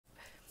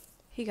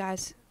Hey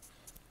guys,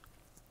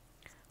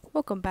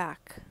 welcome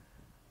back,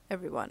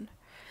 everyone.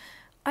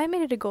 I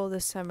made it a goal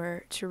this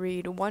summer to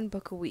read one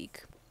book a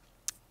week,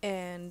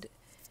 and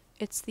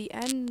it's the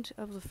end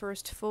of the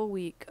first full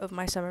week of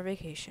my summer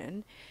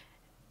vacation,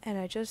 and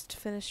I just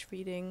finished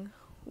reading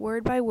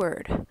Word by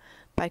Word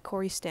by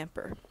Kory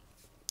Stamper.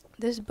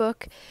 This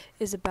book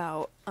is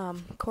about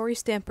Kory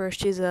Stamper.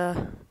 She's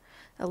a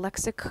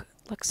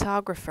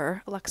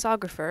lexicographer,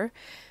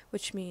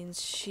 which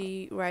means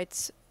she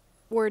writes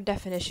word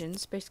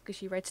definitions. Basically,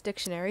 she writes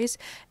dictionaries,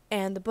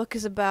 and the book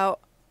is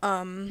about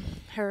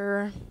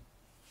her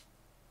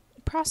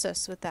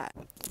process with that.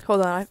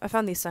 Hold on, I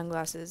found these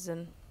sunglasses,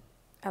 and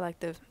I like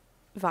the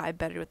vibe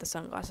better with the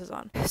sunglasses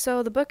on.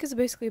 So the book is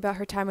basically about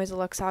her time as a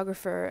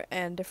lexicographer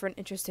and different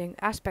interesting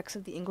aspects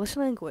of the English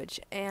language.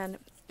 And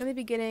in the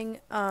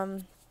beginning,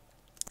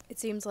 it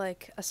seems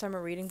like a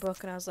summer reading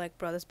book, and I was like,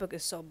 bro, this book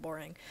is so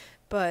boring.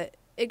 But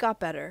it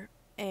got better,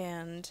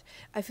 and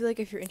I feel like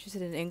if you're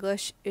interested in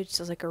English, it's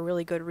just like a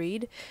really good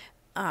read.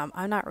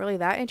 I'm not really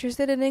that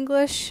interested in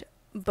English,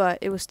 but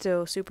it was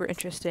still super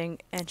interesting,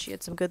 and she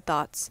had some good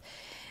thoughts.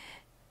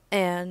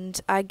 And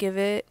I give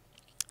it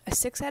a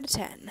 6 out of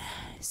 10.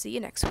 See you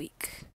next week.